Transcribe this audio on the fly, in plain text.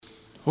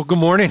Well, good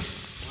morning.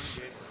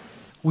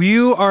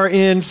 You are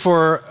in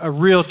for a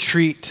real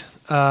treat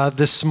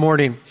this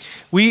morning.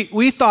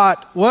 We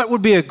thought, what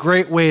would be a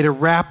great way to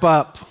wrap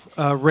up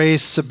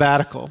Ray's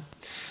sabbatical?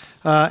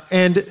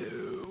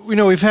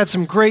 We've had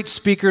some great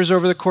speakers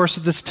over the course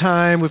of this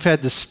time. We've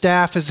had the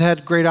staff has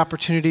had great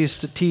opportunities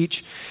to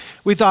teach.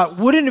 We thought,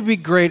 wouldn't it be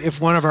great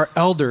if one of our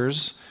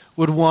elders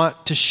would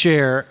want to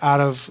share out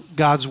of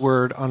God's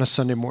word on a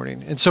Sunday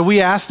morning? And so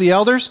we asked the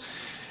elders,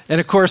 and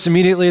of course,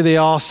 immediately they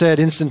all said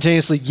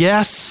instantaneously,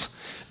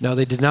 yes. No,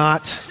 they did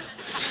not.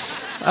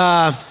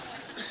 But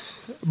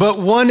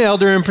one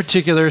elder in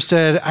particular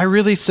said, I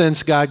really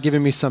sense God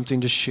giving me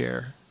something to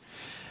share.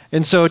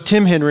 And so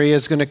Tim Henry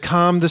is going to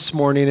come this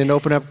morning and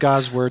open up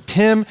God's word.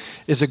 Tim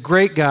is a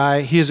great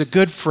guy. He is a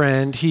good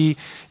friend. He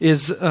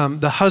is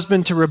the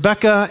husband to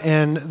Rebecca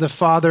and the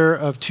father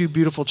of two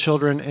beautiful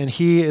children, and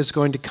he is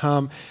going to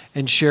come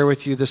and share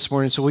with you this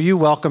morning. So will you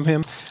welcome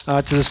him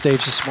to the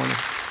stage this morning?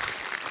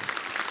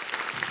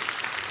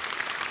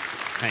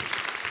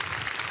 Thanks.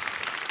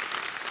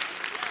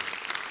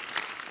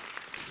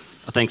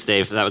 Well, thanks,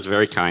 Dave. That was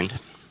very kind.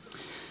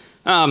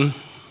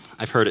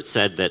 I've heard it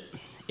said that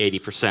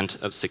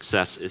 80% of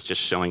success is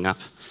just showing up.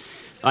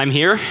 I'm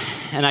here,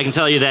 and I can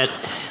tell you that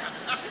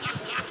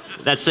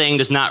that saying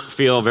does not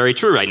feel very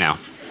true right now.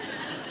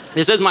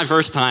 This is my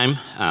first time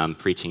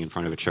preaching in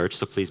front of a church,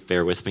 so please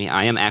bear with me.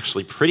 I am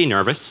actually pretty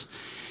nervous.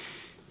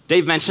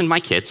 Dave mentioned my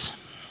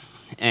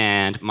kids,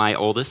 and my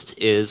oldest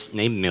is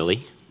named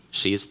Millie.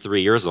 She's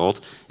 3 years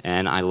old,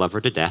 and I love her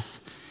to death.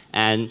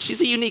 And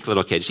she's a unique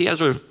little kid. She has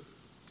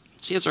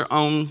her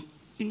own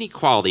unique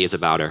qualities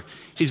about her.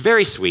 She's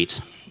very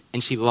sweet,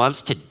 and she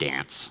loves to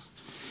dance.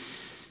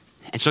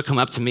 And she'll come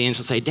up to me and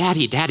she'll say,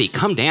 Daddy,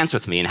 come dance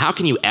with me. And how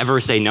can you ever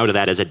say no to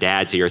that as a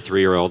dad to your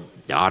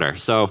 3-year-old daughter?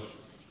 So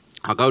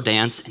I'll go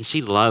dance, and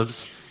she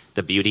loves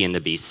the Beauty and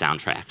the Beast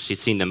soundtrack. She's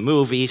seen the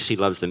movie. She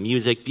loves the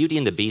music. Beauty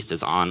and the Beast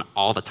is on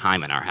all the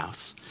time in our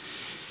house.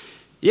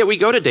 Yeah, we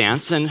go to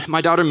dance, and my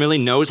daughter Millie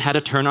knows how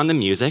to turn on the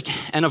music.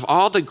 And of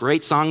all the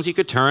great songs you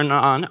could turn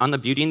on the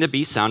Beauty and the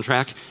Beast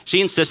soundtrack, she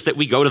insists that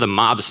we go to the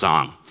Mob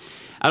song.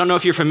 I don't know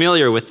if you're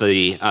familiar with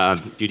the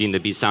Beauty and the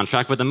Beast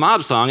soundtrack, but the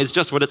Mob song is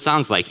just what it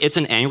sounds like. It's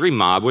an angry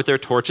mob with their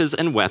torches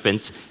and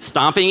weapons,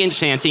 stomping and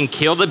chanting,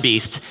 "Kill the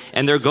Beast,"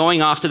 and they're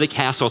going off to the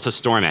castle to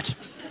storm it.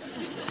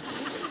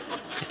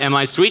 And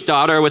my sweet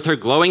daughter, with her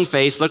glowing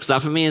face, looks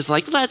up at me and is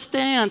like, let's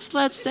dance.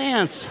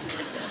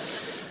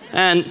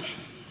 And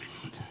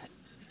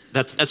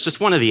that's just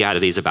one of the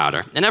oddities about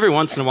her. And every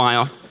once in a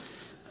while,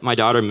 my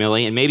daughter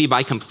Millie, and maybe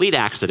by complete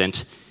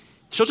accident,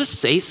 she'll just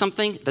say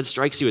something that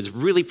strikes you as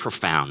really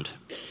profound.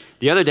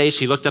 The other day,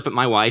 she looked up at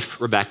my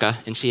wife, Rebecca,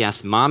 and she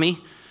asked, Mommy,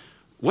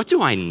 what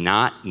do I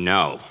not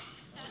know?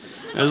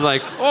 I was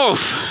like,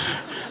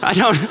 I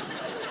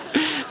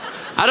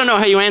don't know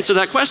how you answer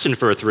that question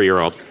for a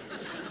 3-year-old.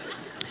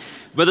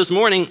 But this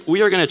morning,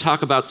 we are going to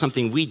talk about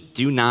something we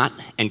do not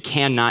and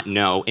cannot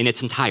know in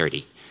its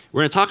entirety.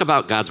 We're going to talk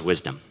about God's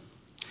wisdom.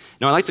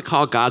 Now, I like to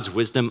call God's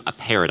wisdom a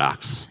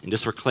paradox. And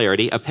just for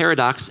clarity, a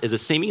paradox is a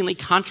seemingly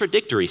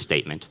contradictory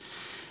statement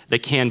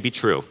that can be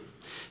true.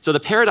 So the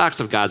paradox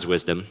of God's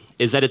wisdom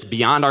is that it's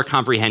beyond our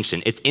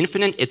comprehension. It's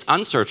infinite, it's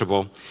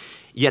unsearchable,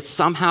 yet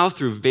somehow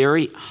through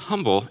very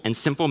humble and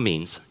simple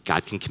means,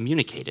 God can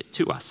communicate it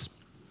to us.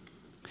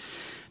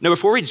 Now,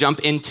 before we jump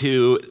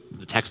into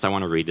the text I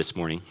want to read this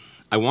morning,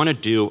 I want to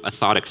do a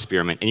thought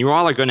experiment. And you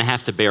all are going to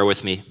have to bear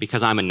with me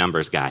because I'm a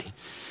numbers guy.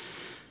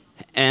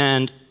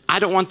 And I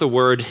don't want the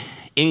word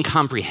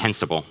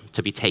incomprehensible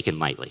to be taken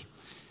lightly.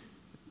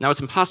 Now, it's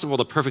impossible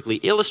to perfectly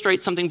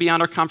illustrate something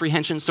beyond our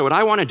comprehension, so what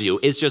I want to do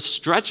is just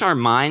stretch our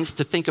minds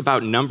to think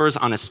about numbers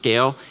on a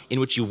scale in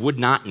which you would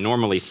not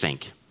normally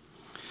think.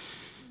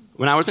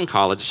 When I was in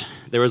college,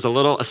 there was a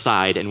little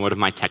aside in one of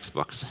my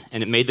textbooks,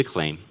 and it made the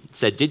claim. It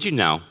said, did you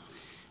know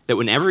that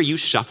whenever you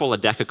shuffle a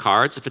deck of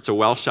cards, if it's a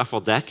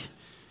well-shuffled deck,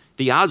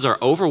 the odds are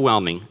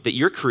overwhelming that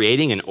you're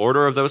creating an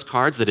order of those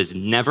cards that has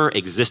never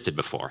existed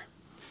before?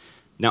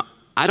 Now,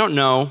 I don't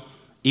know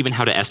even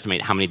how to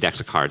estimate how many decks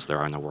of cards there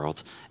are in the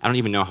world. I don't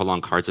even know how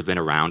long cards have been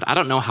around. I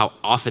don't know how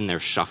often they're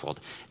shuffled.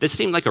 This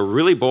seemed like a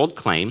really bold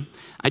claim.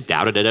 I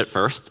doubted it at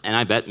first, and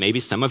I bet maybe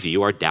some of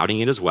you are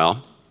doubting it as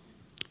well.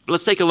 But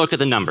let's take a look at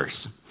the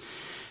numbers.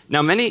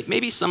 Now,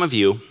 maybe some of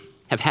you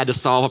have had to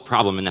solve a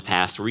problem in the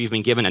past where you've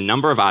been given a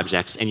number of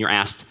objects and you're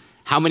asked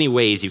how many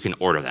ways you can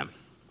order them.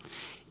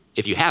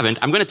 If you haven't,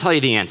 I'm going to tell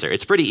you the answer.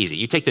 It's pretty easy.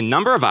 You take the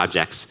number of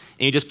objects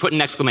and you just put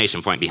an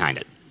exclamation point behind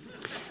it.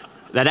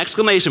 That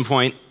exclamation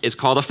point is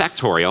called a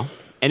factorial,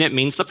 and it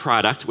means the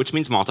product, which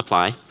means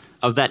multiply,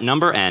 of that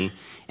number n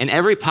and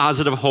every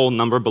positive whole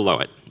number below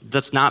it.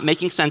 That's not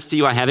making sense to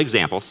you. I have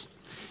examples.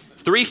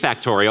 3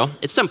 factorial,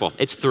 it's simple.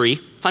 It's 3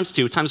 times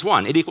 2 times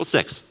 1. It equals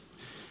 6.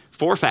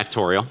 4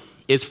 factorial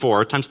is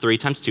 4 times 3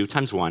 times 2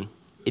 times 1.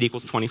 It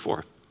equals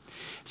 24.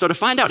 So to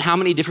find out how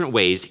many different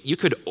ways you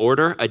could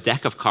order a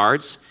deck of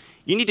cards,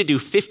 you need to do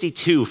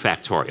 52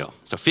 factorial.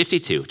 So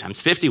 52 times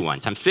 51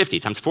 times 50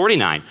 times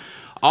 49,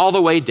 all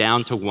the way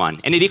down to 1.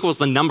 And it equals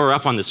the number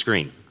up on the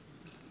screen.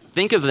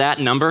 Think of that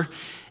number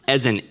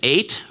as an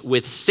 8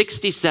 with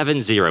 67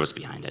 zeros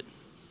behind it.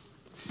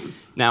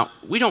 Now,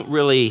 we don't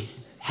really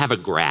have a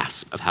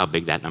grasp of how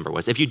big that number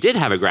was. If you did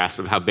have a grasp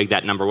of how big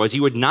that number was,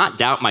 you would not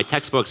doubt my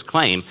textbook's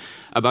claim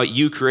about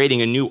you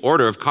creating a new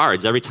order of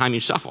cards every time you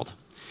shuffled.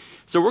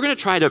 So we're going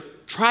to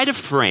try to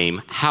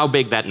frame how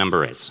big that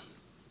number is.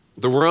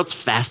 The world's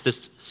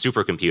fastest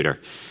supercomputer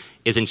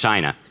is in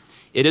China.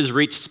 It has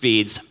reached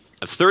speeds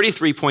of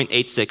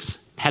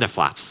 33.86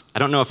 petaflops. I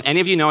don't know if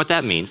any of you know what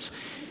that means,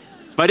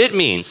 but it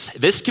means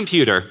this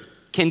computer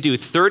can do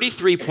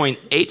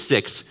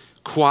 33.86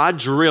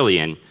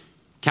 quadrillion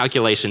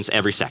calculations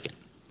every second.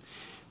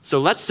 So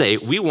let's say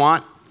we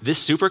want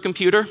this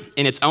supercomputer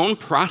in its own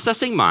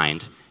processing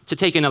mind to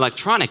take an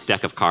electronic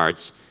deck of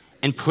cards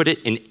and put it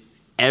in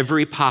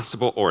every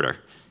possible order.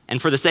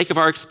 And for the sake of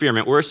our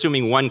experiment, we're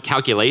assuming one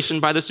calculation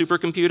by the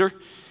supercomputer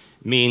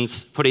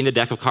means putting the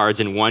deck of cards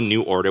in one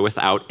new order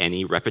without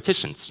any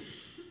repetitions.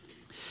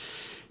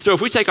 So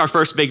if we take our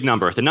first big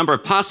number, the number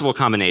of possible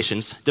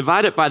combinations,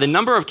 divide it by the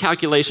number of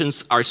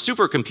calculations our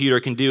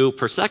supercomputer can do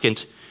per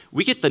second,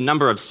 we get the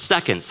number of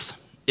seconds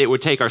it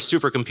would take our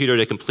supercomputer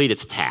to complete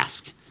its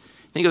task.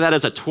 Think of that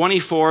as a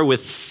 24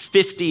 with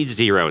 50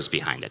 zeros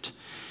behind it.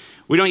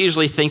 We don't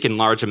usually think in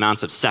large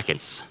amounts of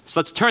seconds. So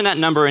let's turn that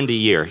number into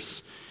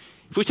years.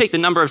 If we take the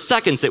number of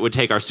seconds it would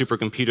take our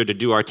supercomputer to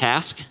do our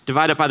task,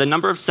 divide it by the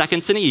number of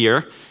seconds in a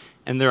year,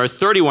 and there are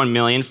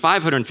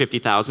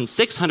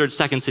 31,550,600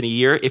 seconds in a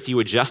year if you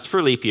adjust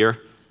for leap year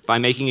by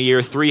making a year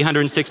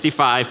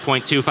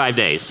 365.25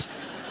 days.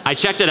 I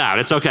checked it out,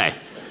 it's okay.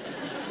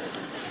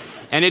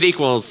 And it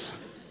equals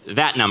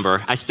that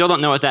number. I still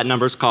don't know what that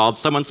number is called.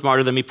 Someone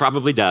smarter than me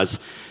probably does.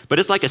 But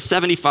it's like a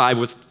 75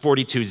 with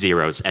 42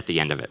 zeros at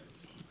the end of it.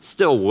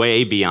 Still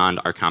way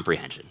beyond our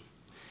comprehension.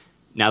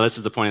 Now this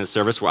is the point of the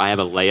service where I have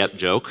a layup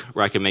joke,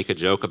 where I can make a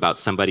joke about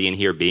somebody in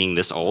here being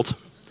this old.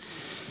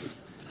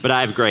 But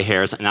I have gray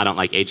hairs and I don't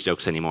like age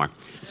jokes anymore.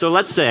 So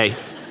let's say,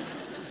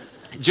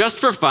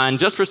 just for fun,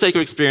 just for sake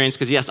of experience,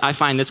 because yes, I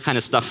find this kind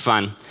of stuff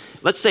fun,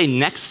 let's say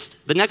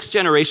the next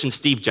generation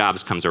Steve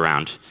Jobs comes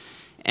around.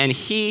 And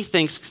he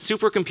thinks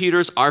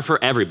supercomputers are for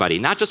everybody,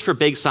 not just for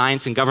big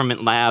science and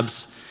government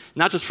labs,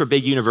 not just for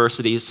big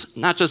universities,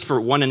 not just for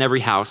one in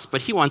every house,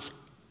 but he wants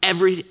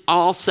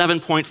all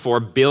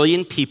 7.4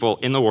 billion people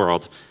in the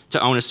world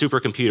to own a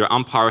supercomputer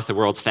on par with the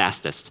world's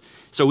fastest.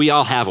 So we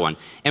all have one.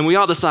 And we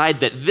all decide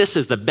that this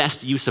is the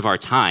best use of our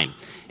time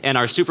and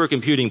our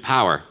supercomputing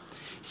power.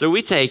 So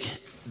we take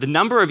the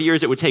number of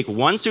years it would take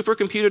one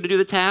supercomputer to do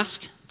the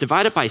task,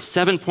 divide it by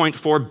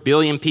 7.4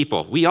 billion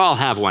people. We all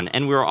have one,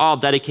 and we're all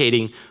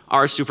dedicating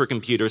our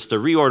supercomputers to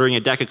reordering a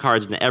deck of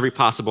cards into every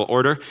possible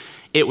order.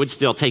 It would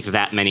still take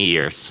that many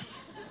years.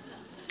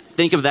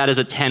 Think of that as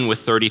a 10 with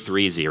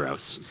 33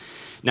 zeros.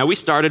 Now, we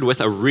started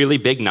with a really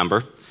big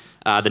number,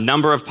 the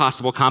number of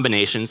possible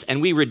combinations,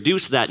 and we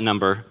reduced that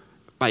number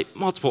by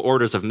multiple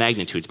orders of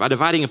magnitudes, by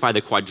dividing it by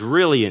the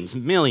quadrillions,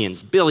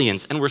 millions,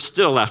 billions, and we're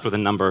still left with a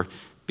number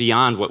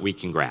beyond what we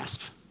can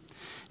grasp.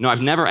 No,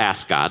 I've never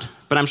asked God,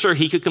 but I'm sure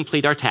he could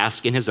complete our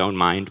task in his own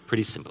mind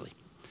pretty simply.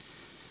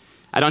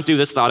 I don't do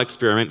this thought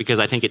experiment because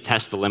I think it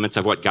tests the limits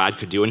of what God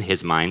could do in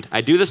his mind.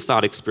 I do this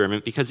thought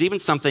experiment because even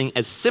something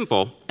as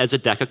simple as a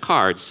deck of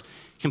cards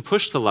can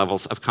push the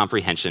levels of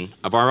comprehension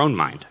of our own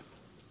mind.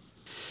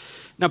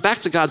 Now, back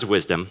to God's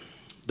wisdom.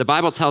 The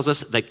Bible tells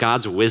us that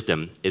God's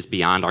wisdom is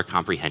beyond our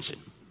comprehension.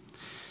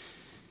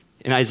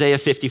 In Isaiah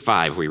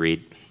 55, we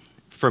read,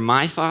 "For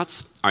my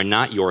thoughts are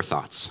not your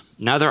thoughts,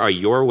 neither are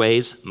your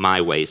ways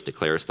my ways,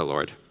 declares the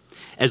Lord.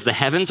 As the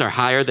heavens are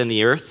higher than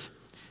the earth,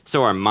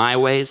 so are my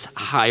ways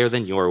higher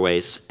than your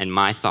ways, and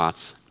my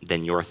thoughts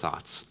than your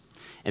thoughts."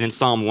 And in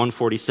Psalm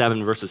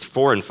 147, verses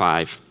 4 and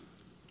 5,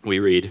 we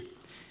read,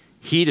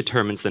 "He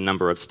determines the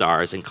number of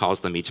stars and calls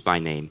them each by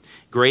name.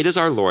 Great is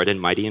our Lord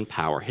and mighty in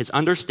power. His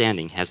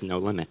understanding has no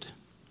limit."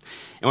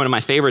 And one of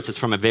my favorites is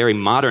from a very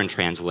modern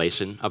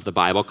translation of the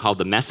Bible called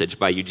The Message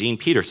by Eugene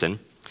Peterson.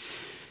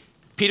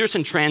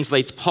 Peterson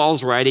translates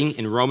Paul's writing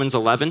in Romans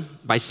 11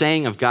 by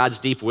saying of God's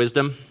deep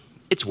wisdom,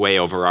 "It's way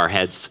over our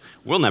heads.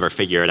 We'll never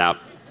figure it out."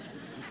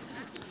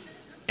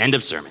 End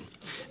of sermon.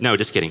 No,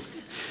 just kidding.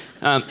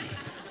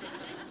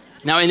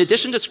 Now, in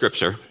addition to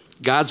Scripture,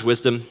 God's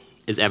wisdom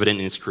is evident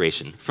in his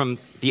creation. From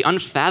the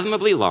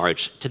unfathomably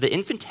large to the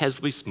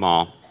infinitesimally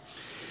small,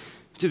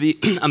 to the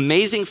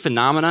amazing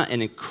phenomena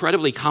and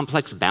incredibly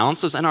complex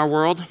balances in our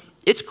world,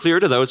 it's clear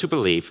to those who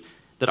believe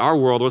that our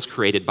world was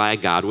created by a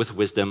God with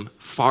wisdom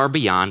far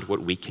beyond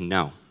what we can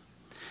know.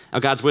 Now,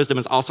 God's wisdom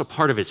is also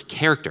part of his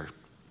character.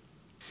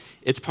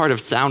 It's part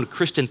of sound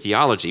Christian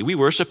theology. We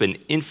worship an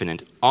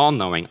infinite,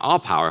 all-knowing,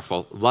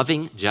 all-powerful,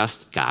 loving,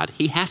 just God.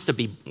 He has to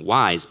be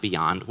wise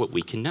beyond what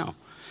we can know.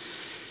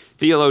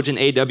 Theologian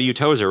A.W.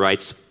 Tozer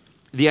writes,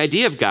 "The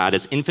idea of God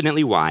as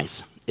infinitely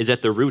wise is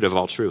at the root of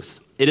all truth.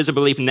 It is a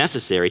belief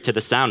necessary to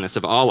the soundness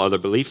of all other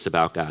beliefs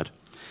about God.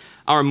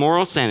 Our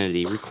moral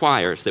sanity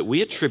requires that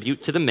we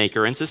attribute to the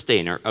maker and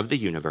sustainer of the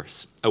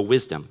universe a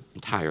wisdom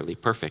entirely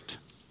perfect."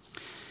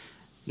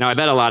 Now, I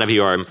bet a lot of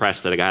you are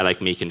impressed that a guy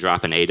like me can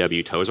drop an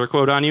A.W. Tozer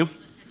quote on you.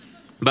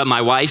 But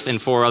my wife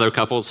and 4 other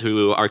couples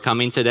who are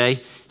coming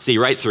today see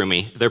right through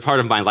me. They're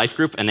part of my life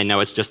group, and they know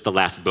it's just the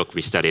last book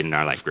we studied in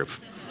our life group.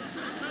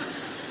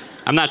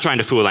 I'm not trying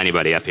to fool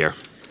anybody up here.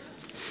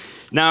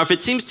 Now, if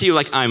it seems to you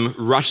like I'm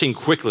rushing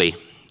quickly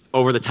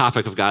over the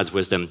topic of God's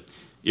wisdom,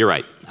 you're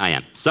right, I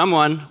am.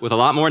 Someone with a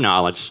lot more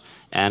knowledge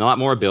and a lot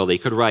more ability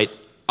could write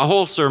a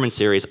whole sermon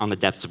series on the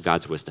depths of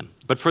God's wisdom.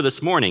 But for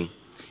this morning,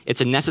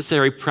 it's a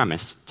necessary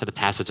premise to the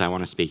passage I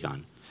want to speak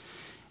on.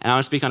 And I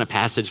want to speak on a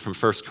passage from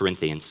 1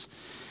 Corinthians.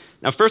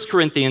 Now, 1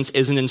 Corinthians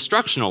is an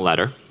instructional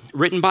letter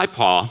written by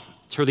Paul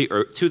to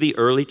the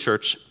early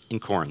church in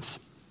Corinth.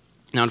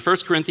 Now, in 1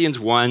 Corinthians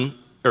 1,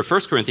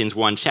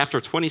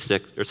 chapter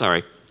 26,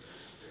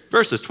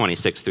 verses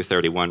 26 through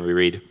 31, we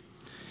read,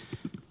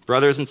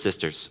 "Brothers and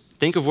sisters,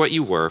 think of what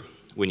you were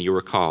when you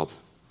were called.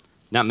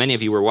 Not many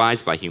of you were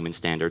wise by human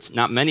standards.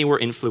 Not many were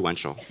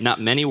influential. Not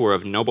many were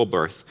of noble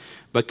birth.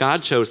 But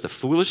God chose the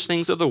foolish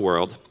things of the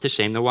world to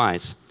shame the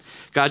wise.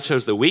 God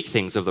chose the weak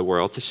things of the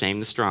world to shame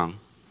the strong.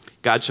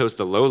 God chose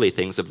the lowly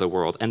things of the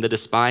world and the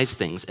despised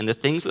things and the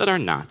things that are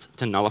not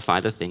to nullify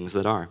the things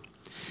that are,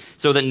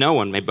 so that no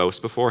one may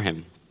boast before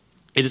him.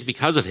 It is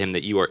because of him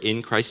that you are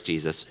in Christ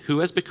Jesus, who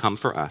has become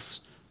for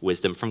us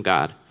wisdom from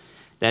God.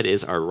 That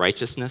is our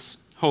righteousness,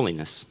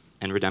 holiness,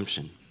 and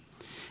redemption.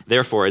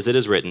 Therefore, as it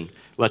is written,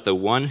 let the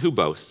one who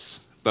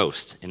boasts,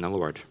 boast in the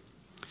Lord."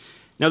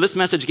 Now, this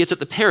message gets at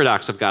the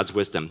paradox of God's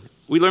wisdom.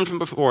 We learned from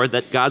before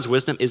that God's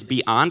wisdom is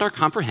beyond our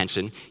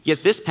comprehension,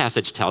 yet this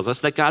passage tells us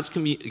that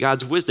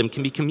God's wisdom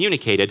can be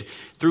communicated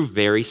through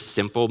very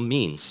simple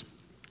means.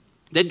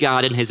 Did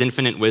God, in his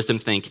infinite wisdom,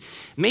 think,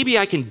 maybe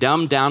I can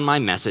dumb down my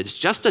message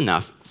just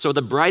enough so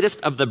the brightest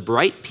of the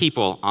bright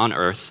people on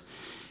earth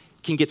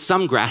can get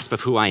some grasp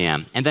of who I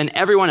am, and then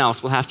everyone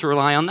else will have to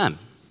rely on them?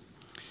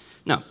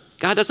 No,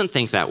 God doesn't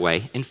think that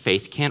way, and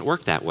faith can't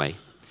work that way.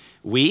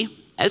 We,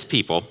 as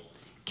people,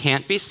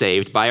 can't be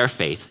saved by our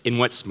faith in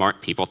what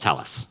smart people tell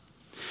us.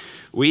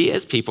 We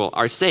as people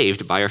are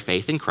saved by our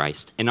faith in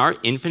Christ, and our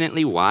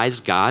infinitely wise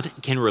God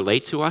can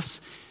relate to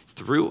us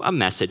through a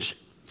message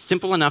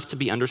simple enough to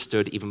be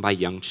understood even by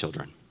young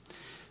children,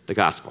 the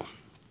gospel.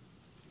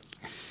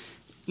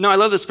 Now, I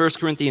love this 1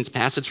 Corinthians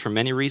passage for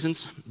many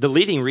reasons. The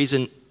leading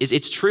reason is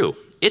it's true.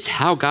 It's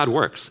how God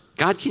works.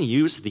 God can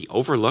use the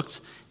overlooked,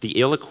 the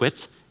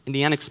ill-equipped, and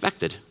the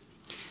unexpected.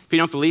 If you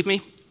don't believe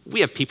me,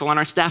 we have people on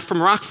our staff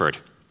from Rockford.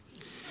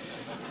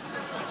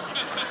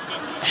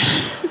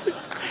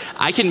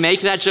 I can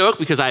make that joke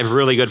because I have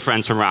really good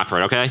friends from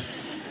Rockford, okay?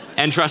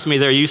 And trust me,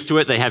 they're used to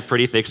it. They have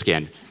pretty thick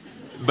skin.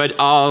 But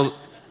all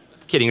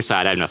kidding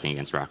aside, I have nothing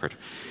against Rockford.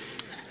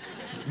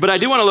 But I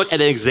do want to look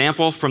at an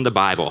example from the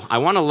Bible. I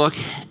want to look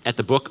at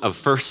the book of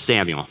 1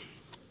 Samuel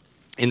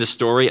in the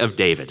story of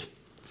David.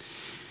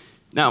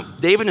 Now,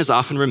 David is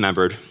often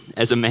remembered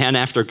as a man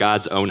after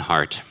God's own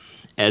heart,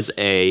 as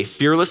a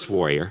fearless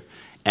warrior,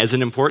 as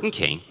an important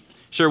king.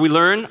 Sure, we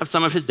learn of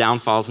some of his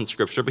downfalls in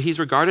Scripture, but he's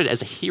regarded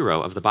as a hero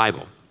of the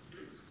Bible.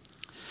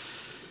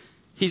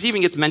 He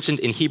even gets mentioned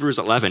in Hebrews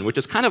 11, which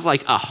is kind of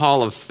like a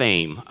hall of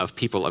fame of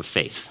people of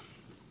faith.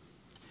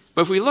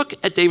 But if we look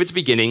at David's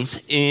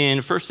beginnings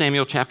in 1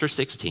 Samuel chapter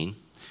 16,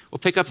 we'll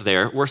pick up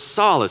there where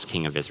Saul is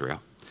king of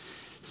Israel.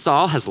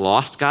 Saul has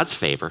lost God's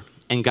favor,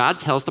 and God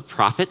tells the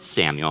prophet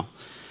Samuel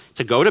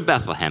to go to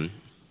Bethlehem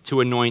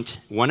to anoint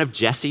one of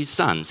Jesse's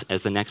sons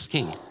as the next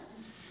king.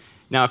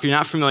 Now, if you're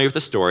not familiar with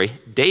the story,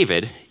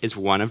 David is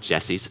one of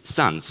Jesse's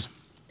sons.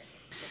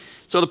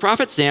 So the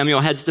prophet Samuel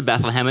heads to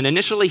Bethlehem, and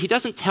initially he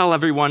doesn't tell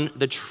everyone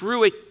the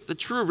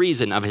true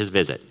reason of his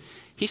visit.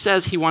 He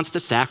says he wants to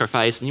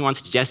sacrifice, and he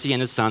wants Jesse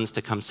and his sons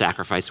to come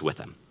sacrifice with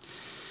him.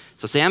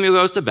 So Samuel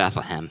goes to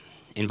Bethlehem,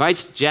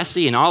 invites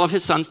Jesse and all of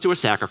his sons to a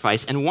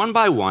sacrifice, and one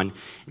by one,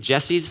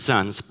 Jesse's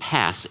sons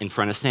pass in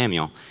front of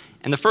Samuel.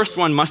 And the first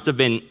one must have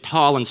been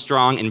tall and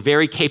strong and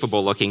very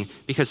capable looking,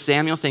 because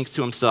Samuel thinks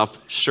to himself,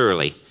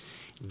 surely,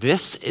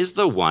 this is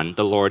the one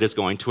the Lord is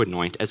going to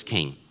anoint as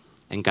king.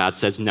 And God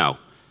says, no,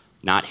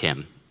 not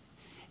him.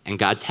 And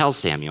God tells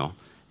Samuel,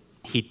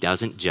 he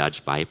doesn't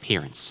judge by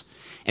appearance.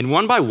 And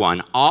one by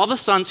one, all the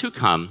sons who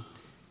come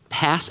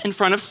pass in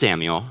front of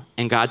Samuel,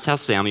 and God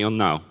tells Samuel,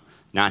 no,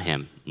 not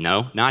him.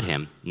 No, not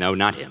him. No,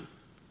 not him.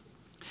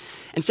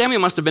 And Samuel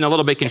must have been a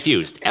little bit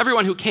confused.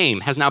 Everyone who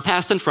came has now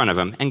passed in front of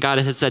him, and God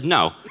has said,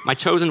 no, my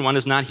chosen one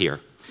is not here.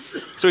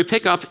 So we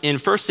pick up in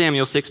 1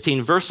 Samuel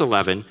 16, verse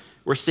 11,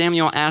 where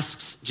Samuel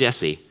asks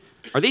Jesse,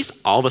 are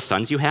these all the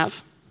sons you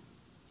have?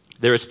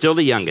 There is still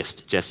the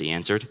youngest, Jesse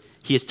answered.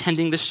 He is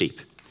tending the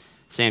sheep.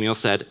 Samuel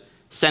said,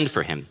 send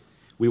for him.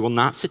 We will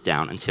not sit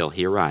down until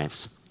he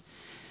arrives.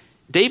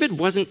 David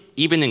wasn't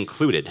even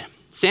included.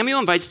 Samuel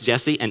invites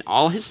Jesse and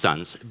all his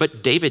sons,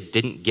 but David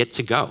didn't get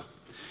to go.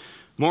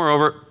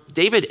 Moreover,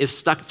 David is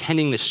stuck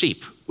tending the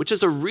sheep, which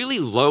is a really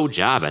low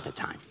job at the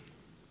time.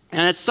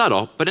 And it's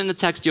subtle, but in the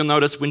text you'll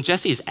notice when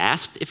Jesse's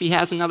asked if he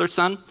has another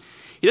son,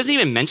 he doesn't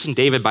even mention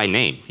David by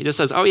name. He just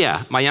says, oh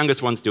yeah, my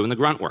youngest one's doing the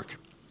grunt work.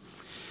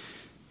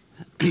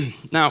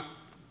 Now,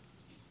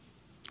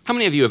 how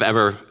many of you have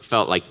ever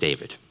felt like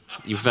David?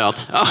 You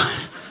felt,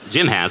 oh,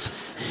 Jim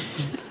has.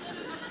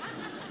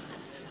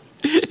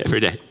 every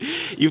day.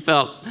 You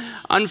felt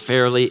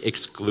unfairly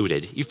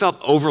excluded. You felt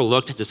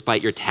overlooked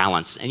despite your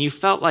talents, and you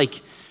felt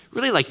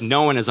really like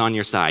no one is on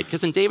your side.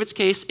 Because in David's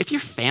case, if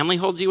your family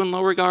holds you in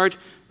low regard,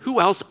 who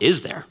else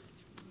is there?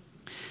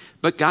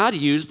 But God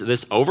used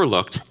this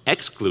overlooked,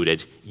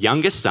 excluded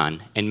youngest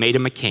son and made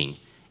him a king.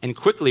 And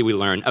quickly we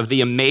learn of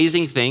the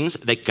amazing things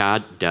that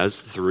God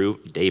does through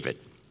David.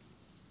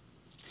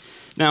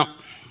 Now,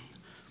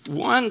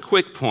 one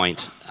quick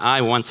point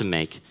I want to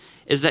make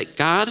is that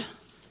God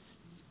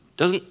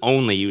doesn't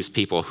only use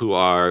people who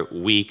are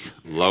weak,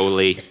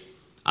 lowly,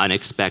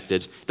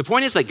 unexpected. The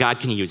point is that God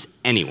can use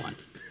anyone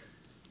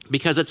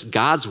because it's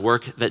God's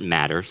work that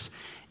matters,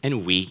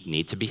 and we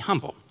need to be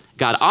humble.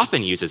 God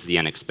often uses the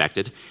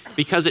unexpected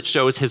because it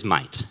shows his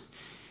might.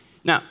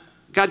 Now,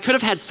 God could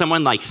have had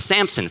someone like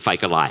Samson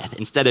fight Goliath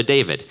instead of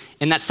David,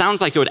 and that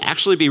sounds like it would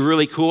actually be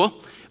really cool,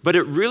 but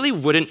it really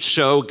wouldn't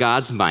show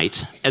God's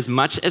might as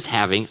much as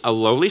having a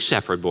lowly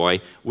shepherd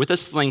boy with a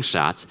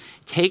slingshot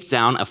take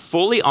down a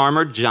fully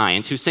armored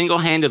giant who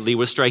single-handedly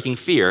was striking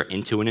fear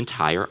into an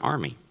entire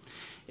army.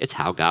 It's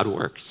how God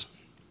works.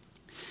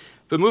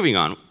 But moving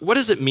on, what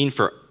does it mean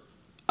for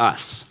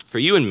us, for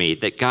you and me,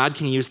 that God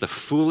can use the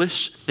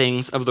foolish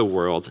things of the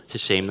world to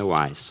shame the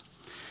wise?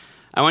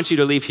 I want you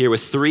to leave here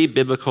with 3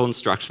 biblical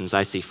instructions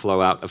I see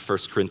flow out of 1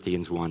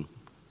 Corinthians 1.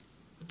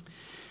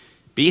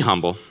 Be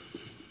humble,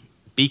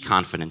 be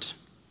confident,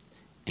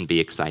 and be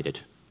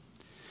excited.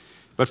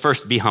 But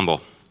first, be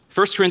humble.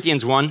 1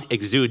 Corinthians 1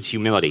 exudes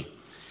humility.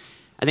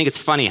 I think it's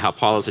funny how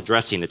Paul is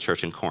addressing the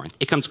church in Corinth.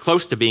 It comes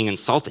close to being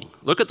insulting.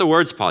 Look at the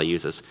words Paul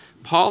uses.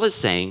 Paul is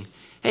saying,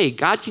 hey,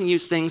 God can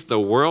use things the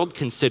world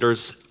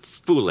considers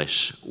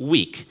foolish,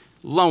 weak,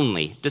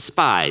 lonely,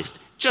 despised,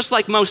 just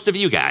like most of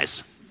you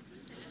guys.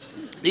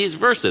 These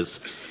verses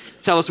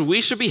tell us we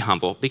should be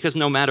humble because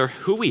no matter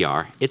who we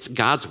are, it's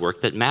God's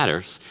work that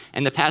matters.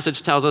 And the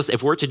passage tells us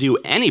if we're to do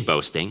any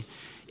boasting,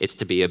 it's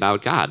to be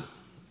about God.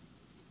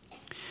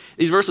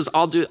 These verses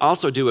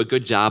also do a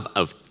good job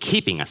of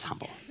keeping us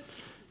humble.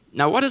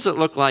 Now, what does it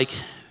look like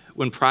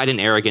when pride and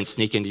arrogance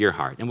sneak into your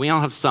heart? And we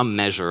all have some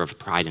measure of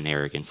pride and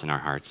arrogance in our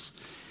hearts.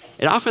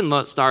 It often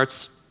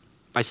starts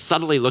by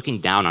subtly looking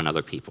down on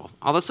other people.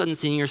 All of a sudden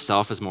seeing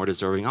yourself as more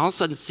deserving. All of a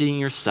sudden seeing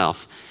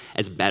yourself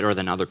as better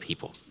than other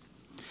people.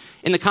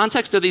 In the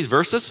context of these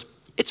verses,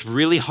 it's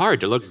really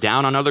hard to look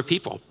down on other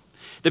people.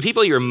 The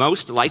people you're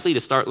most likely to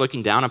start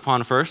looking down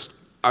upon first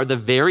are the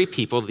very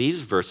people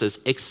these verses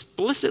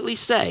explicitly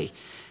say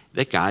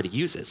that God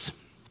uses.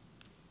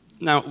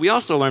 Now, we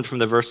also learned from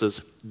the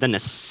verses the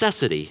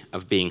necessity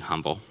of being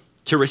humble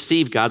to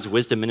receive God's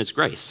wisdom and his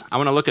grace. I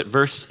want to look at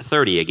verse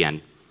 30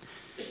 again.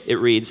 It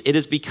reads, "It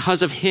is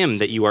because of him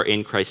that you are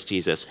in Christ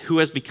Jesus, who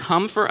has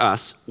become for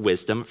us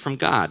wisdom from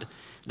God.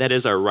 That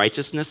is our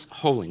righteousness,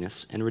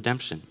 holiness, and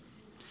redemption."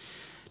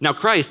 Now,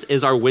 Christ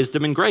is our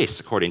wisdom and grace,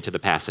 according to the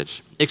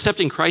passage.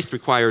 Accepting Christ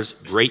requires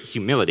great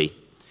humility.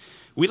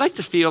 We like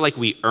to feel like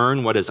we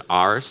earn what is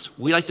ours.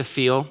 We like to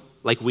feel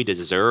like we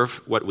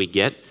deserve what we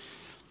get,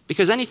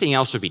 because anything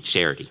else would be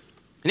charity.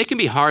 And it can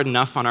be hard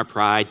enough on our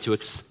pride to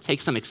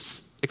accept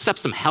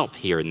some help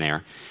here and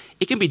there.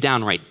 It can be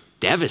downright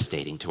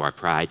devastating to our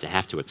pride to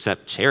have to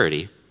accept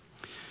charity.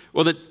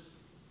 Well,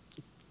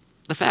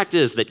 the fact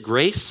is that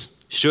grace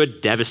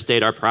should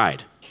devastate our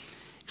pride.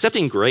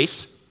 Accepting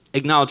grace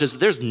acknowledges that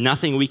there's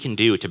nothing we can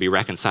do to be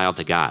reconciled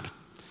to God.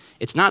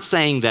 It's not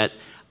saying that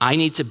I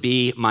need to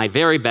be my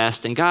very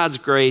best and God's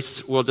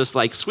grace will just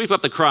sweep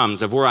up the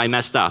crumbs of where I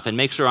messed up and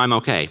make sure I'm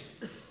okay.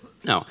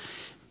 No,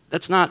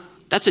 that's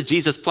a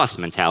Jesus plus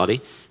mentality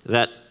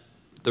that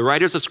the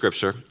writers of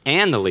Scripture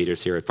and the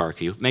leaders here at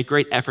Parkview make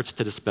great efforts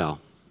to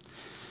dispel.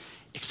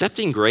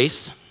 Accepting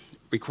grace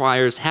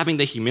requires having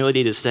the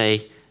humility to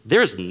say,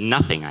 there's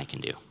nothing I can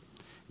do.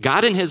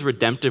 God in his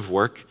redemptive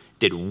work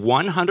did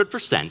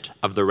 100%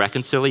 of the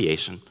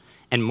reconciliation,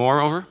 and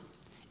moreover,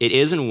 it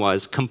is and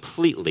was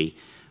completely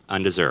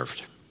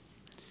undeserved.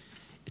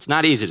 It's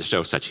not easy to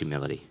show such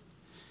humility,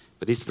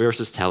 but these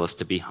verses tell us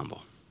to be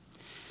humble.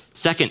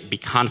 Second, be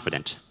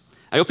confident.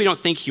 I hope you don't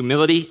think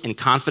humility and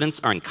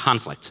confidence are in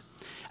conflict.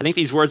 I think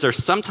these words are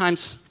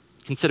sometimes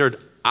considered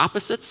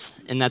opposites,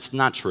 and that's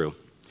not true.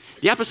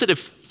 The opposite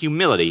of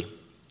humility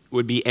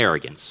would be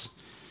arrogance.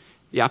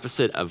 The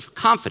opposite of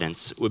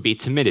confidence would be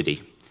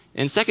timidity.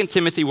 In 2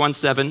 Timothy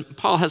 1:7,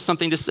 Paul has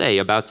something to say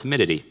about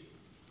timidity.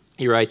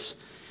 He writes,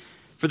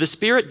 "For the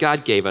Spirit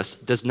God gave us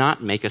does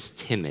not make us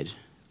timid,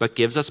 but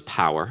gives us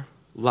power,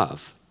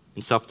 love,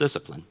 and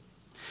self-discipline."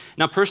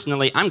 Now,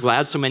 personally, I'm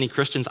glad so many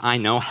Christians I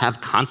know have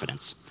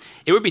confidence.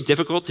 It would be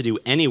difficult to do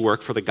any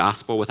work for the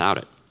gospel without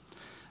it.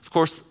 Of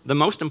course, the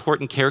most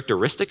important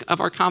characteristic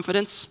of our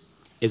confidence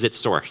is its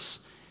source.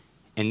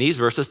 And these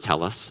verses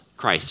tell us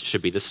Christ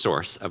should be the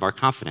source of our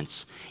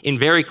confidence. In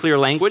very clear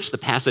language, the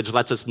passage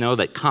lets us know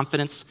that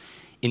confidence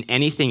in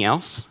anything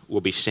else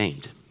will be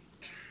shamed.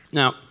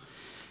 Now,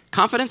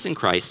 confidence in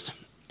Christ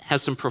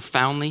has some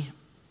profoundly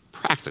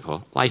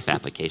practical life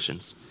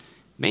applications.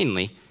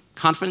 Mainly,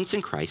 confidence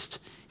in Christ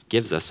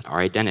gives us our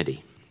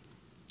identity.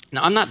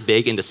 Now, I'm not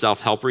big into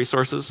self-help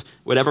resources,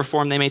 whatever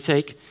form they may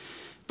take,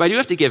 But I do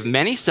have to give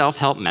many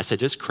self-help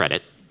messages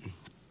credit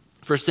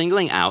for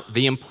singling out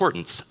the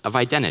importance of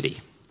identity.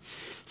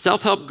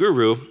 Self-help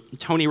guru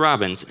Tony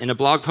Robbins, in a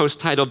blog post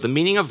titled The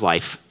Meaning of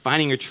Life,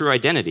 Finding Your True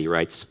Identity,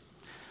 writes,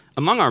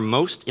 "Among our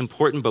most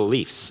important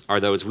beliefs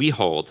are those we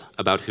hold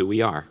about who we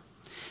are.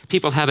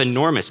 People have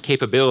enormous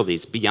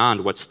capabilities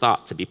beyond what's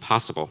thought to be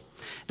possible.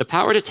 The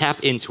power to tap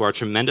into our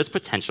tremendous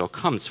potential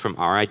comes from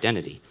our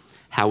identity,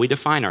 how we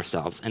define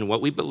ourselves, and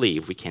what we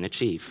believe we can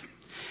achieve.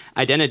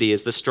 Identity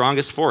is the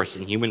strongest force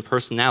in human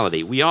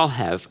personality. We all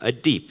have a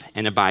deep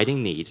and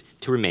abiding need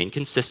to remain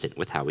consistent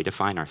with how we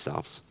define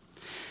ourselves."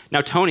 Now,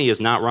 Tony is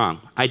not wrong.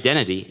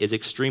 Identity is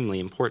extremely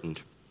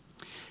important.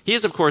 He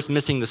is, of course,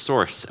 missing the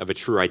source of a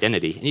true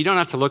identity, and you don't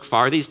have to look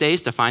far these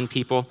days to find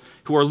people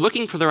who are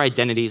looking for their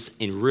identities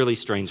in really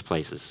strange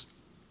places.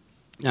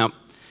 Now,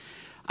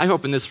 I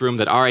hope in this room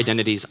that our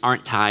identities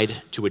aren't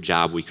tied to a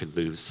job we could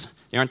lose.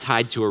 They aren't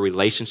tied to a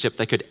relationship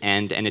that could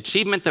end, an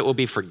achievement that will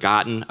be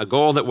forgotten, a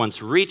goal that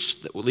once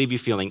reached that will leave you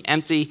feeling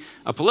empty,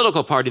 a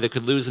political party that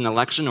could lose an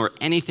election, or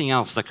anything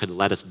else that could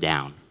let us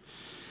down.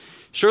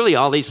 Surely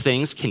all these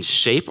things can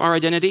shape our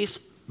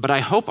identities, but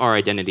I hope our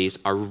identities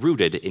are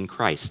rooted in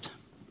Christ.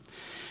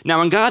 Now,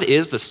 when God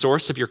is the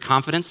source of your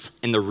confidence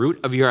and the root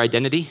of your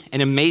identity, an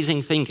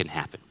amazing thing can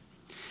happen.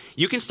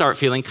 You can start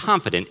feeling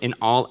confident in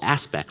all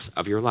aspects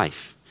of your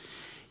life.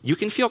 You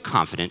can feel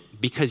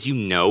confident because you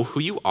know who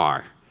you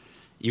are.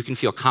 You can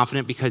feel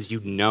confident because you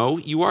know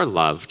you are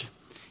loved.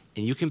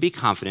 And you can be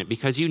confident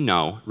because you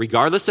know,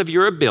 regardless of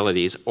your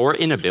abilities or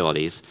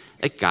inabilities,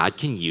 that God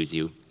can use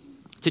you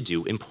to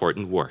do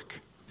important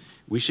work.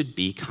 We should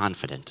be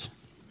confident.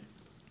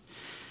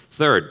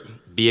 Third,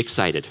 be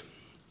excited.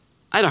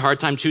 I had a hard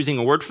time choosing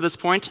a word for this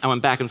point. I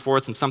went back and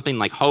forth on something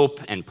like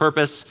hope and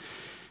purpose.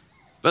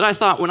 But I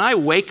thought when I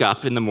wake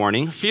up in the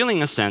morning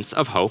feeling a sense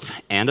of hope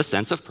and a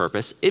sense of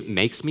purpose, it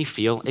makes me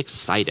feel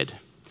excited.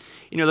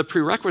 You know, the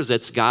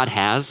prerequisites God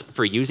has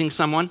for using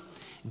someone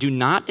do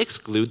not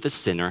exclude the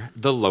sinner,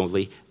 the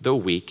lowly, the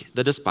weak,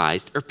 the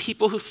despised, or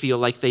people who feel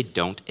like they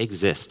don't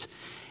exist.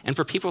 And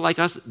for people like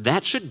us,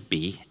 that should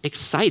be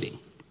exciting.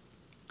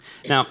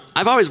 Now,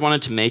 I've always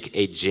wanted to make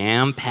a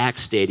jam-packed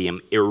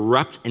stadium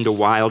erupt into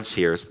wild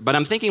cheers, but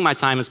I'm thinking my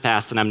time has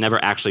passed and I'm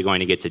never actually going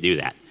to get to do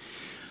that.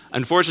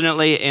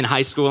 Unfortunately, in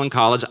high school and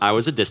college, I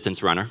was a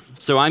distance runner,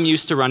 so I'm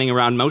used to running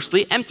around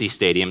mostly empty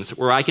stadiums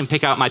where I can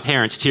pick out my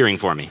parents cheering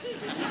for me.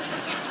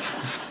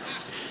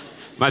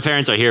 My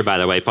parents are here, by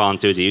the way, Paul and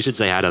Susie. You should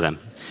say hi to them.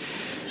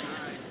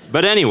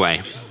 But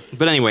anyway,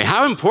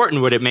 how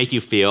important would it make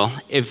you feel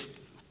if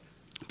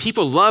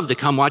people loved to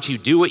come watch you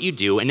do what you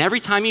do, and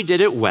every time you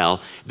did it well,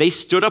 they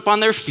stood up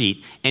on their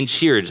feet and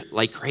cheered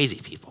like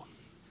crazy people?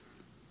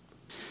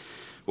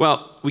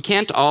 Well, we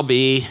can't all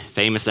be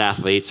famous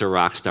athletes or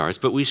rock stars,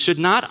 but we should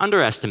not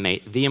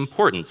underestimate the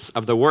importance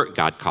of the work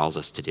God calls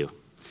us to do.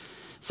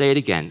 Say it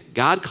again.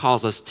 God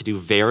calls us to do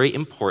very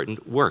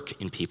important work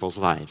in people's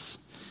lives.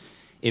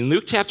 In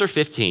Luke chapter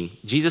 15,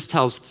 Jesus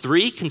tells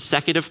 3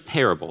 consecutive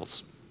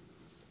parables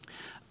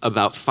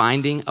about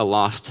finding a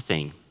lost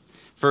thing.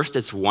 First,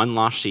 it's 1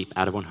 lost sheep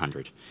out of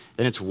 100.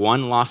 Then it's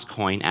 1 lost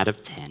coin out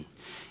of 10.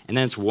 And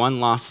then it's 1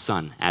 lost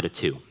son out of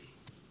 2.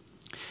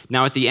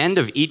 Now, at the end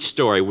of each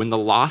story, when the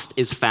lost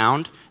is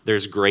found,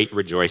 there's great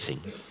rejoicing.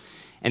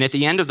 And at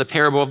the end of the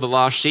parable of the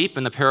lost sheep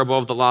and the parable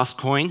of the lost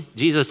coin,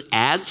 Jesus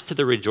adds to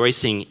the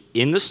rejoicing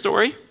in the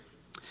story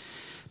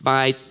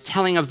by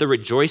telling of the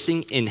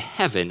rejoicing in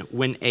heaven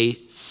when a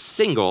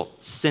single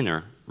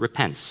sinner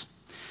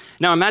repents.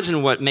 Now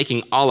imagine what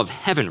making all of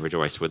heaven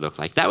rejoice would look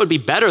like. That would be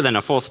better than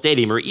a full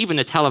stadium or even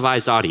a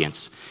televised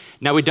audience.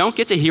 Now we don't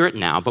get to hear it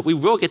now, but we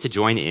will get to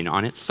join in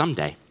on it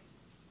someday.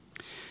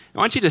 I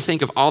want you to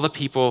think of all the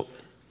people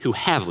who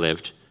have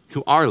lived,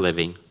 who are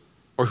living,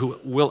 or who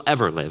will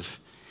ever live.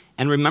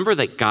 And remember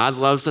that God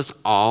loves us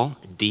all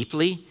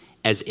deeply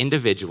as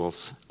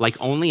individuals, like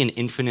only an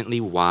infinitely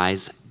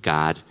wise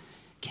God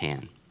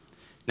can.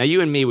 Now, you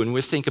and me, when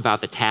we think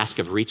about the task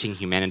of reaching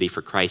humanity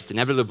for Christ,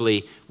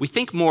 inevitably we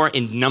think more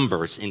in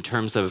numbers, in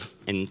terms of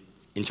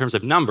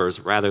numbers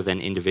rather than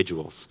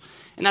individuals.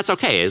 And that's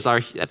okay.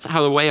 That's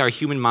how the way our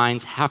human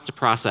minds have to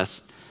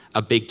process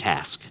a big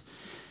task.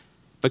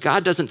 But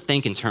God doesn't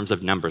think in terms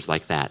of numbers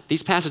like that.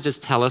 These passages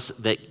tell us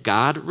that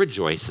God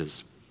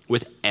rejoices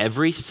with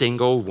every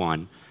single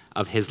one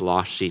of his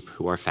lost sheep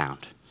who are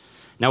found.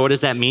 Now, what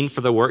does that mean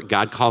for the work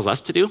God calls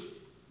us to do?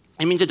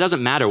 It means it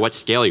doesn't matter what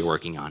scale you're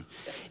working on.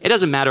 It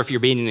doesn't matter if you're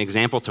being an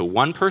example to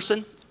one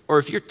person or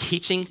if you're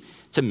teaching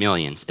to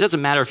millions. It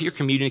doesn't matter if you're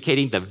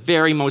communicating the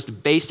very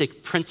most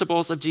basic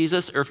principles of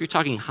Jesus or if you're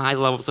talking high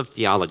levels of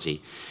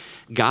theology.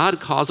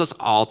 God calls us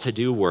all to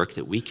do work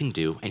that we can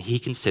do, and he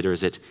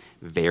considers it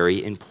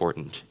very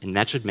important, and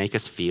that should make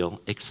us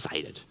feel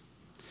excited.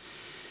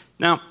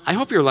 Now, I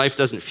hope your life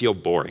doesn't feel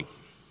boring.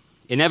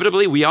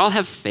 Inevitably, we all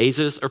have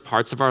phases or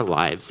parts of our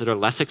lives that are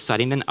less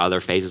exciting than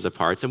other phases of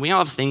parts, and we all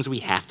have things we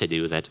have to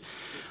do that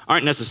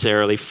aren't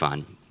necessarily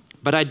fun.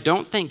 But I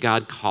don't think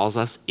God calls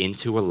us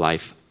into a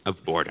life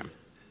of boredom.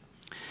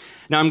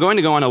 Now, I'm going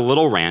to go on a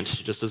little rant,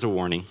 just as a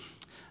warning.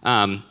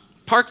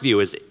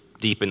 Parkview is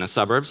deep in the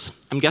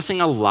suburbs. I'm guessing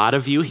a lot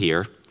of you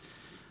here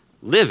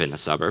live in the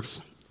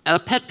suburbs. A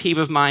pet peeve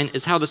of mine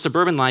is how the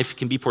suburban life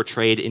can be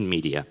portrayed in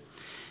media.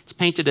 It's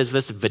painted as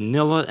this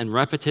vanilla and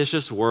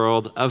repetitious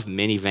world of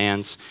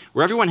minivans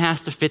where everyone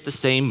has to fit the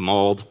same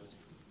mold.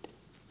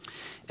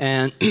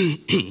 And,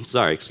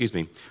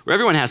 where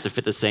everyone has to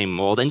fit the same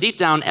mold. And deep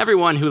down,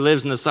 everyone who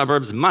lives in the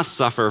suburbs must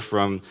suffer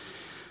from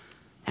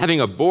having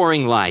a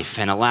boring life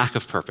and a lack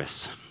of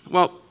purpose.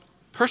 Well,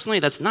 personally,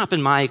 that's not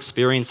been my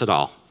experience at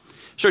all.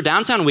 Sure,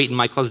 downtown Wheaton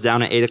might close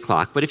down at 8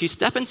 o'clock, but if you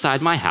step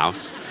inside my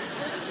house,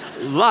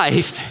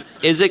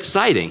 life is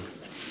exciting.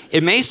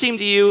 It may seem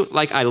to you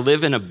like I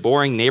live in a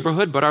boring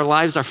neighborhood, but our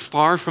lives are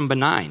far from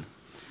benign.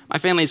 My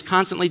family is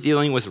constantly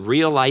dealing with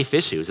real-life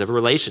issues of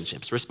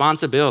relationships,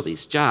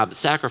 responsibilities, jobs,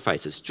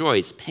 sacrifices,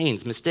 joys,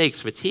 pains,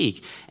 mistakes,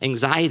 fatigue,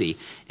 anxiety,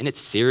 and it's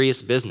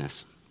serious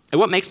business. And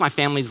what makes my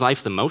family's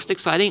life the most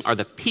exciting are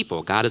the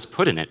people God has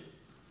put in it.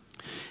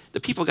 The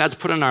people God's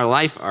put in our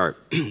life are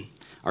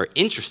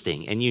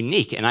interesting and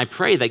unique, and I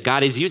pray that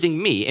God is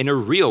using me in a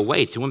real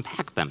way to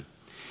impact them.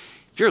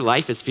 If your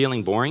life is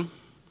feeling boring,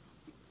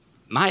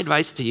 my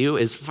advice to you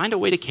is find a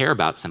way to care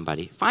about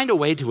somebody. Find a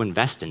way to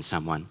invest in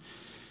someone.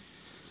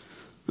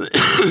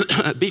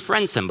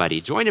 Befriend somebody,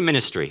 join a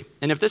ministry.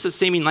 And if this is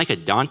seeming like a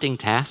daunting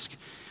task,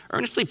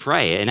 earnestly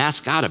pray and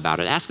ask God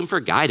about it. Ask him for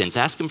guidance.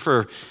 Ask him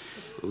for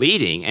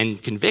leading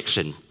and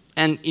conviction.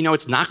 And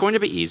it's not going to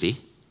be easy.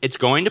 It's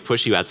going to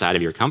push you outside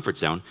of your comfort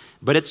zone,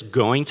 but it's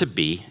going to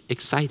be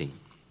exciting.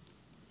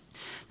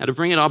 Now, to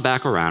bring it all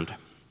back around,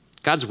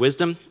 God's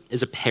wisdom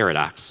is a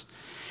paradox.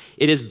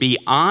 It is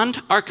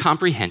beyond our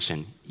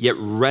comprehension, yet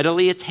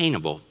readily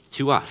attainable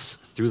to us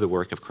through the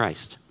work of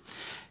Christ.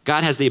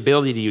 God has the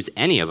ability to use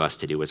any of us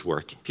to do his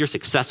work. If you're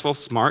successful,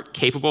 smart,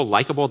 capable,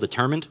 likable,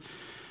 determined,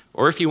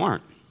 or if you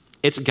aren't.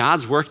 It's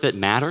God's work that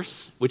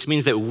matters, which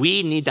means that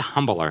we need to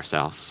humble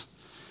ourselves.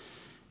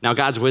 Now,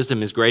 God's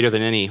wisdom is greater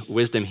than any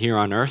wisdom here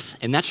on earth,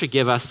 and that should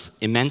give us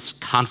immense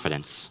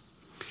confidence.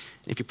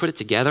 And if you put it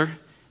together,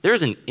 there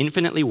is an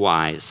infinitely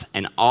wise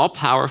and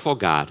all-powerful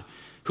God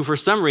who, for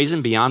some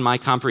reason beyond my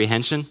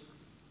comprehension,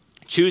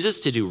 chooses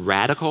to do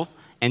radical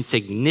and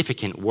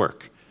significant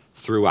work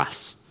through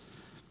us.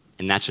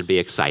 And that should be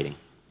exciting.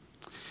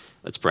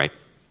 Let's pray.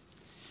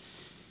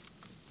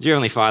 Dear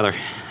Heavenly Father,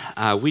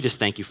 we just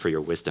thank you for your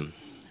wisdom.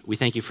 We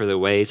thank you for the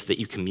ways that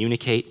you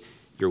communicate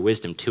your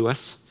wisdom to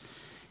us.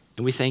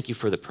 And we thank you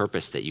for the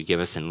purpose that you give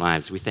us in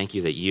lives. We thank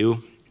you that you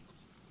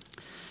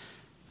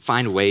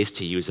find ways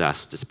to use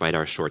us despite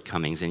our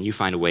shortcomings, and you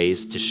find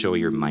ways to show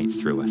your might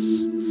through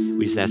us.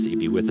 We just ask that you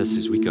be with us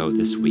as we go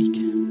this week.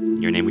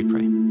 In your name we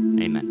pray.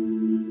 Amen.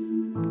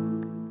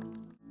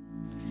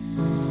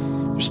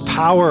 There's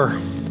power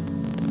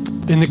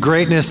in the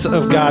greatness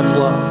of God's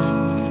love.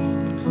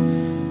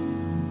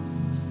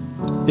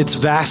 Its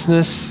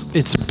vastness,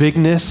 its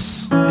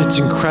bigness, its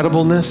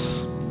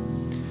incredibleness.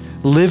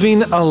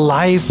 Living a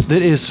life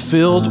that is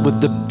filled with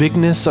the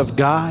bigness of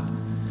God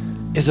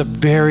is a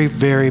very,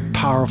 very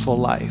powerful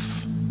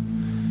life.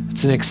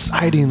 It's an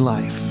exciting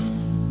life.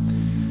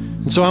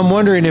 And so I'm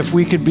wondering if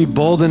we could be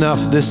bold enough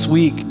this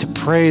week to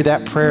pray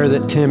that prayer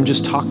that Tim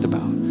just talked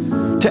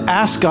about. To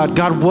ask God,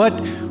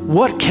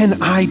 what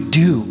can I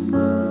do?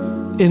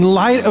 In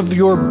light of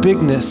your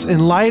bigness, in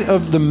light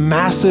of the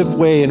massive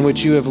way in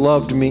which you have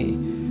loved me,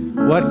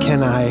 what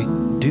can I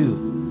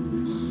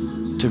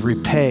do to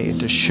repay and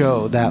to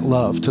show that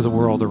love to the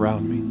world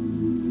around me?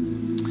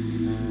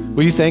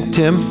 Will you thank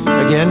Tim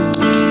again?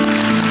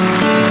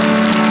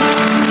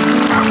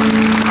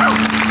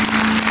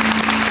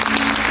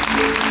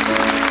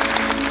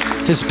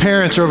 His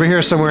parents are over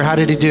here somewhere. How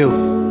did he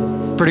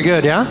do? Pretty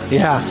good, yeah?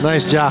 Yeah,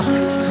 nice job.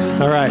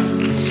 All right.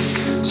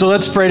 So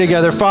let's pray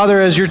together. Father,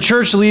 as your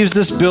church leaves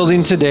this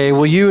building today,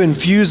 will you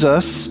infuse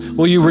us?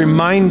 Will you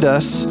remind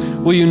us?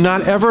 Will you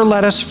not ever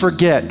let us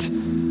forget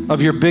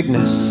of your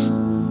bigness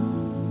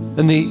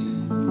and the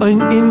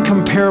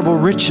incomparable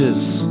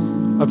riches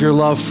of your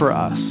love for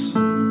us?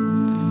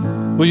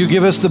 Will you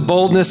give us the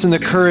boldness and the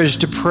courage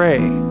to pray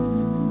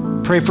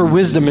for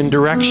wisdom and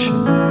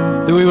direction,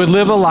 that we would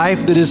live a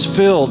life that is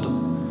filled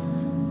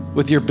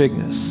with your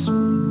bigness,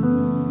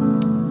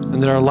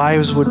 and that our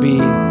lives would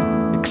be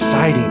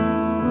exciting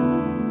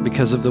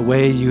because of the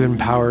way you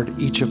empowered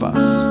each of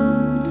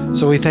us.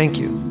 So we thank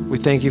you. We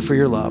thank you for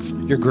your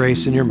love, your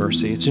grace, and your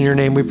mercy. It's in your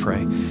name we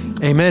pray.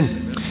 Amen.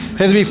 Hey,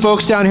 there'll be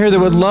folks down here that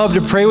would love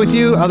to pray with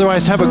you.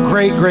 Otherwise, have a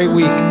great, great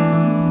week.